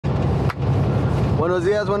Buenos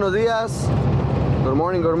dias, buenos dias. Good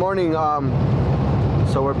morning, good morning.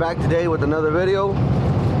 So we're back today with another video.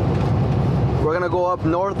 We're gonna go up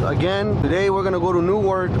north again. Today we're gonna go to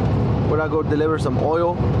Newark. We're gonna go deliver some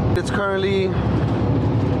oil. It's currently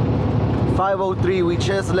 5:03. We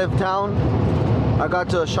just left town. I got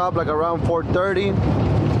to a shop like around 4:30.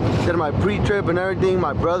 Did my pre-trip and everything.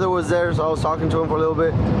 My brother was there, so I was talking to him for a little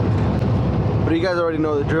bit. But you guys already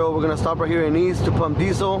know the drill. We're gonna stop right here in East to pump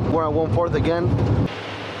diesel. We're at 1/4 again.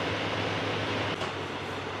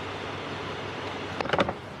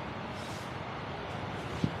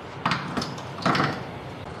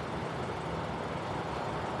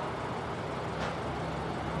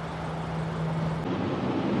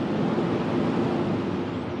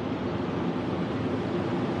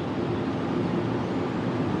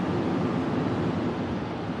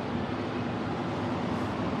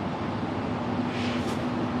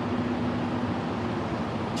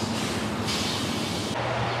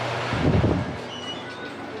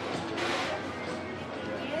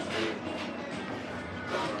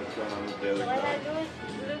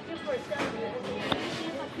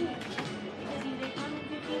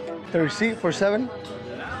 The receipt for 7?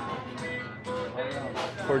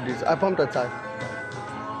 For diesel. I pumped outside.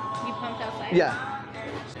 You pumped outside? Yeah.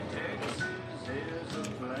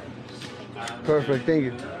 Perfect, thank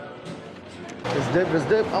you. Let's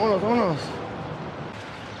dip. Vámonos.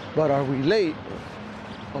 But are we late?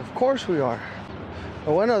 Of course we are.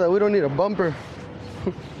 But bueno that we don't need a bumper.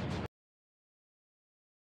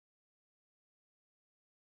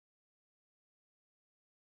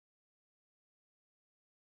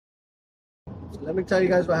 Let me tell you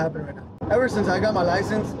guys what happened right now. Ever since I got my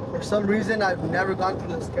license, for some reason I've never gone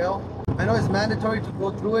through the scale. I know it's mandatory to go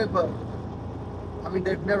through it, but I mean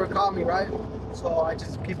they've never caught me, right? So I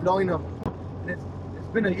just keep blowing them. And it's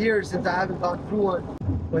been a year since I haven't gone through one.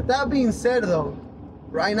 With that being said though,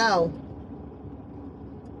 right now,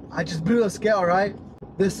 I just blew the scale, right?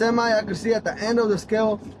 This semi I could see at the end of the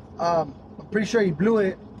scale, I'm pretty sure he blew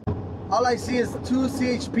it. All I see is 2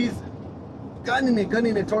 CHPs gunning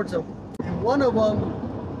it towards him. And one of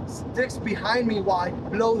them sticks behind me while I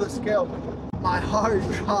blow the scale. My heart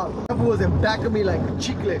dropped. That was in back of me like a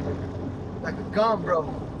chicle, like a gum, bro.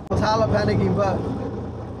 I was hella panicking, but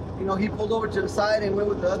you know, he pulled over to the side and went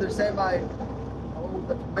with the other semi. I went with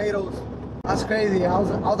the tomatoes. That's crazy. I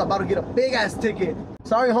was about to get a big ass ticket.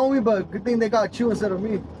 Sorry, homie, but good thing they got you instead of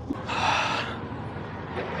me.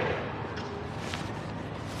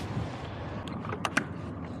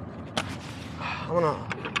 I'm gonna.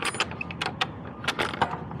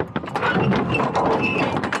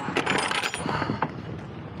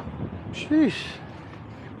 Sheesh.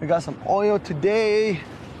 We got some oil today.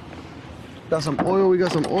 We got some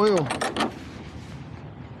oil.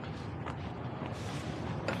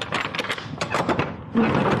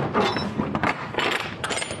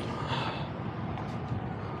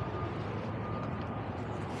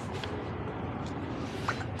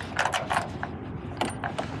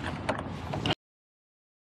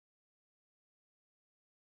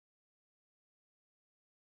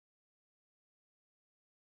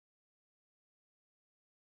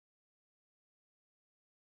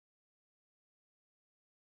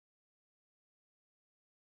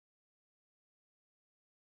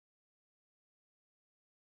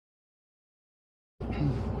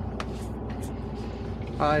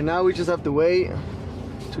 Alright, now we just have to wait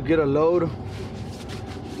to get a load.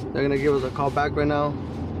 They're gonna give us a call back right now.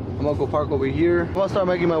 I'm gonna go park over here. I'm gonna start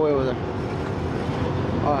making my way over there.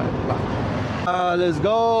 Alright, bye. Let's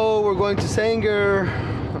go. We're going to Sanger.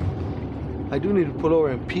 I do need to pull over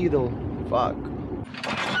and pee though. Fuck.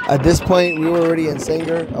 At this point, we were already in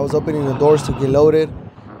Sanger. I was opening the doors to get loaded,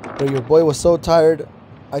 but your boy was so tired.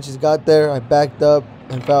 I just got there, I backed up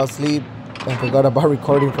and fell asleep and forgot about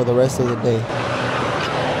recording for the rest of the day.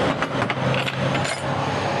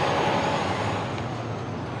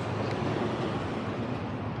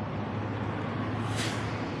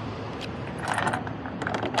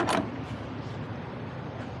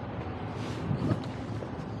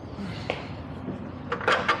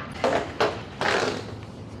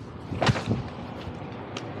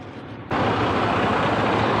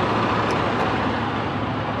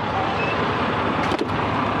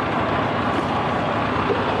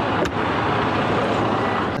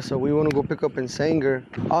 So we want to go pick up in Sanger.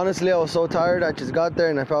 Honestly, I was so tired. I just got there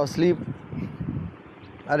and I fell asleep.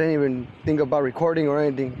 I didn't even think about recording or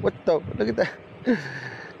anything. What the? Look at that.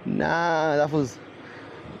 Nah, that was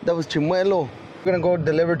Chimuelo. We're gonna go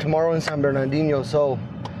deliver tomorrow in San Bernardino. So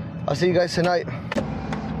I'll see you guys tonight.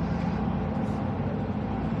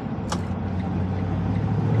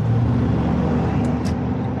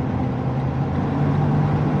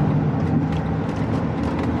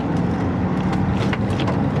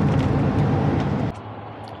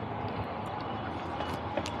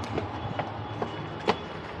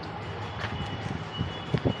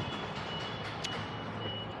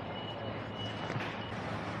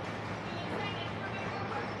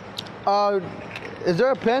 Is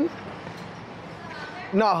there a pen?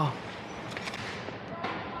 No.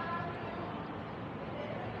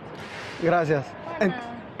 Gracias.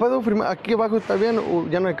 ¿Puedo firmar? ¿Aquí abajo está bien o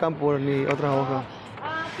ya no hay campo ni otra hoja?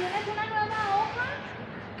 ¿Tienes una nueva hoja?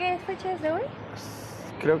 ¿Qué fecha es de hoy?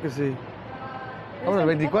 Creo que sí. ¿Ahora el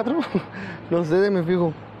 24? No sé, me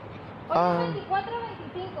fijo. Hoy es 24 o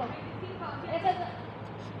 25. Esa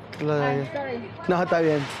es La de ahí. sorry. No, está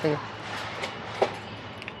bien. Venga.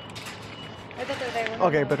 Ahorita te traigo.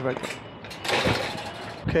 Okay, perfect.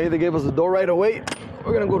 Okay, they gave us the door right away.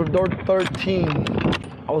 We're gonna go to door 13.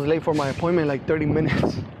 I was late for my appointment, like 30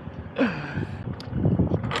 minutes.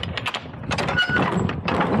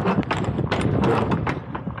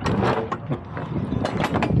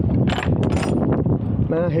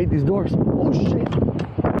 Man, I hate these doors. Oh shit.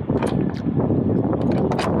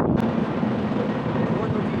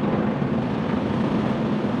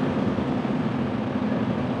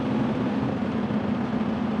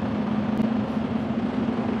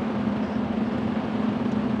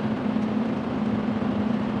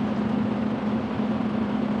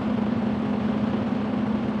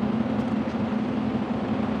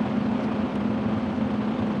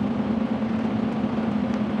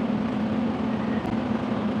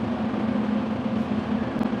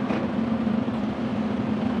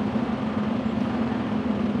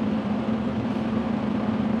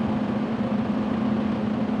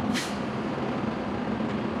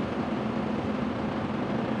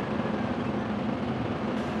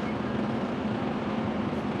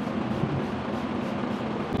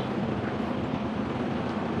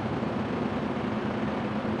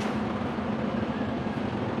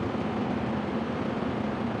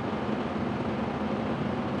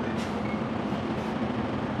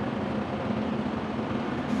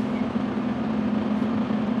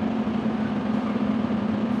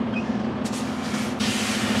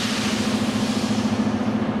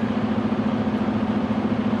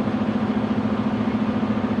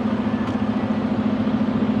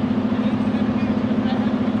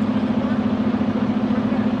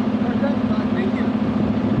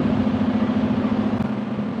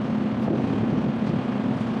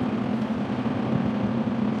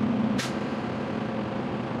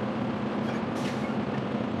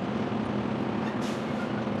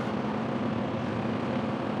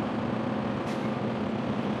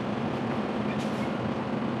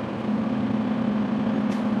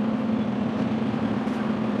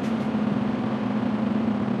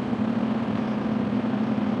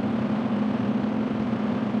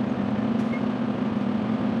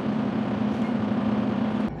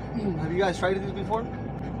 Have you guys tried this before?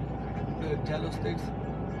 The Jello sticks?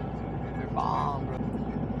 They're bomb, bro.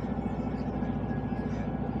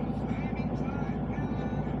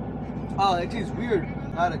 Oh, that tastes weird.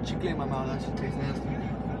 I had a chicle in my mouth. That shit tastes nasty.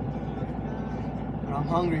 But I'm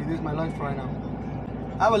hungry. This is my lunch for right now.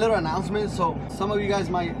 I have a little announcement. So some of you guys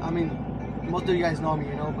might, I mean, most of you guys know me,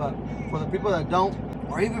 you know, but for the people that don't,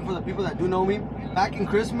 or even for the people that do know me, back in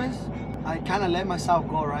Christmas, I kind of let myself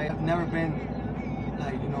go, right? I've never been,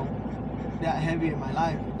 like, you know, that heavy in my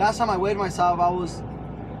life. Last time I weighed myself, I was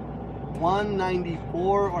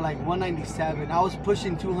 194 or like 197. I was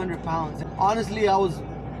pushing 200 pounds. Honestly, I was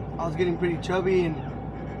getting pretty chubby and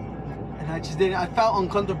I just didn't, I felt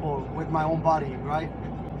uncomfortable with my own body, right?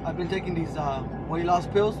 I've been taking these weight loss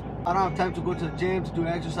pills. I don't have time to go to the gym to do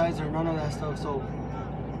exercise or none of that stuff, so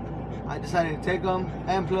I decided to take them.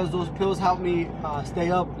 And plus those pills help me stay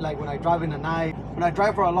up, like when I drive in the night. When I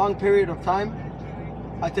drive for a long period of time,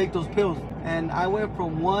 I take those pills. And I went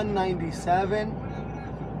from 197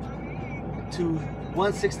 to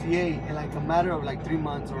 168 in like a matter of like 3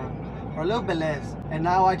 months or a little bit less. And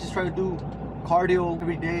now I just try to do cardio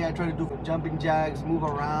every day. I try to do jumping jacks, move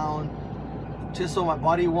around, just so my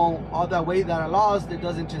body won't, all that weight that I lost, it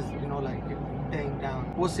doesn't just, you know, like hang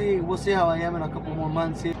down. We'll see how I am in a couple more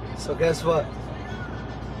months here. So guess what?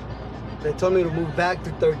 They told me to move back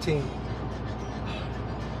to 13.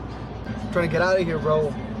 I'm trying to get out of here,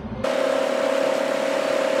 bro.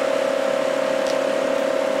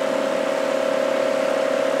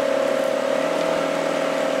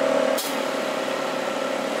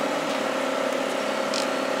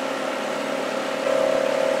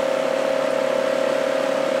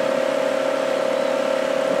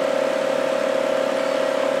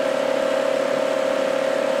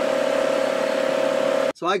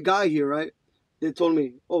 So I got here, right? They told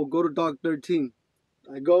me, oh, go to dock 13.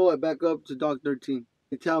 I go, I back up to dock 13.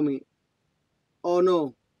 They tell me, oh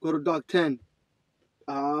no, go to dock 10.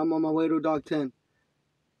 I'm on my way to dock 10.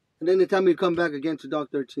 And then they tell me to come back again to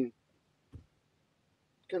dock 13.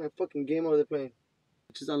 What kind of fucking game are they playing?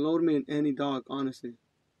 Just unload me in any dock, honestly.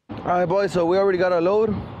 Alright boys, so we already got our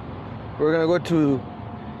load. We're gonna go to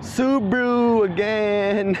Subaru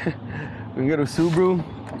again. We can go to Subaru,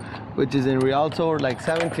 which is in Rialto, like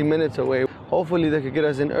 17 minutes away. Hopefully they could get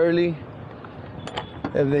us in early.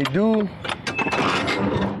 If they do,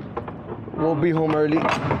 we'll be home early.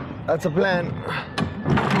 That's a plan.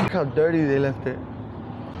 Look how dirty they left it.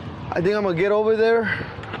 I think I'm gonna get over there.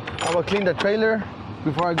 I'm gonna clean the trailer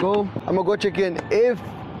before I go. I'm gonna go check in. If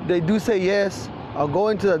they do say yes, I'll go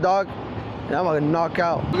into the dock and I'm gonna knock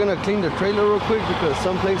out. We're gonna clean the trailer real quick because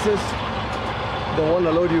some places don't want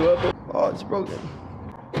to load you up. Oh, it's broken.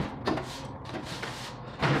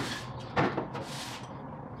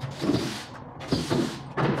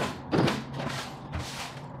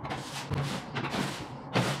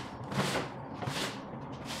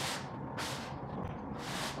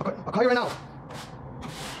 Okay, I'll call you right now.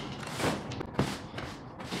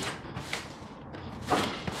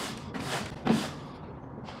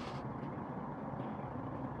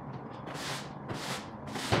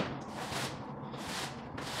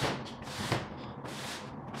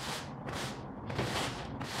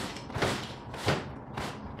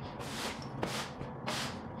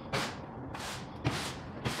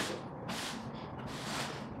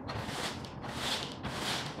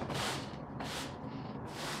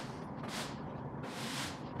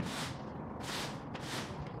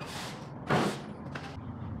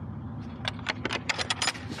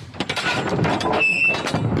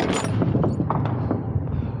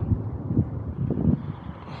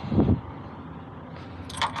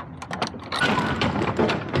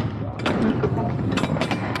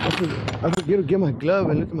 I forget to get my glove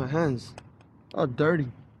and look at my hands. Oh, dirty.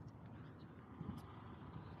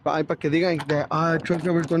 Para que digan that truck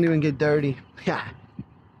drivers don't even get dirty. Yeah.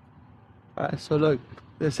 Alright, so look,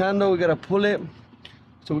 this handle, we gotta pull it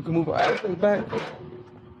so we can move our axles back.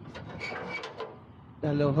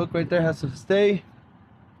 That little hook right there has to stay.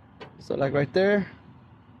 So like right there.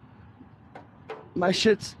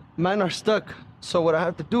 Mine are stuck. So what I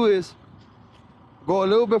have to do is go a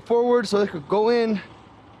little bit forward so they could go in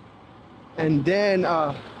and then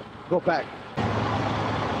go back.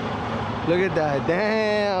 Look at that,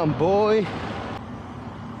 damn boy.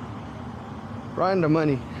 Right in the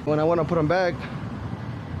money. When I want to put them back,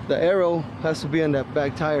 the arrow has to be on that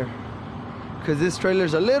back tire because this trailer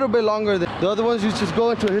is a little bit longer than the other ones. You just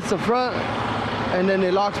go until it hits the front and then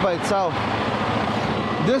it locks by itself.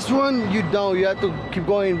 This one you don't, you have to keep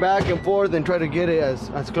going back and forth and try to get it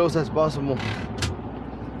as close as possible.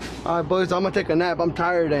 Alright boys, I'm gonna take a nap. I'm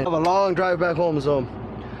tired and I have a long drive back home, so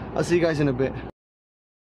I'll see you guys in a bit.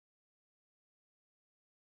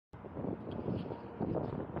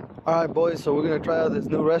 Alright boys, so we're gonna try out this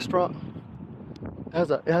new restaurant. It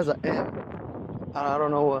has a M. I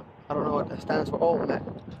don't know what that stands for. Oh,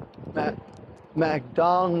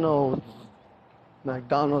 McDonald's.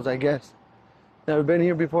 McDonald's, I guess. Never been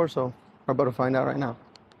here before, so we're about to find out right now.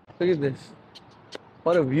 Look at this.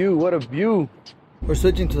 What a view, what a view. We're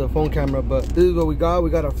switching to the phone camera, but this is what we got.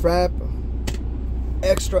 We got a frap,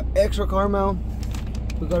 extra caramel.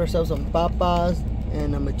 We got ourselves some papas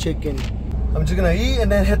and a chicken. I'm just gonna eat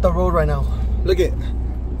and then hit the road right now. Look it.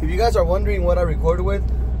 If you guys are wondering what I recorded with,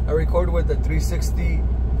 I recorded with the 360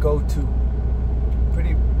 Go 2.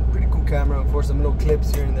 Pretty cool camera for some little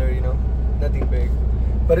clips here and there, you know, nothing big.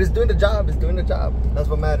 But it's doing the job, it's doing the job. That's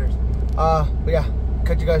what matters. But yeah,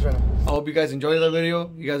 catch you guys right now. I hope you guys enjoyed the video.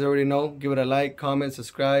 You guys already know. Give it a like, comment,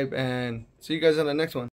 subscribe, and see you guys in the next one.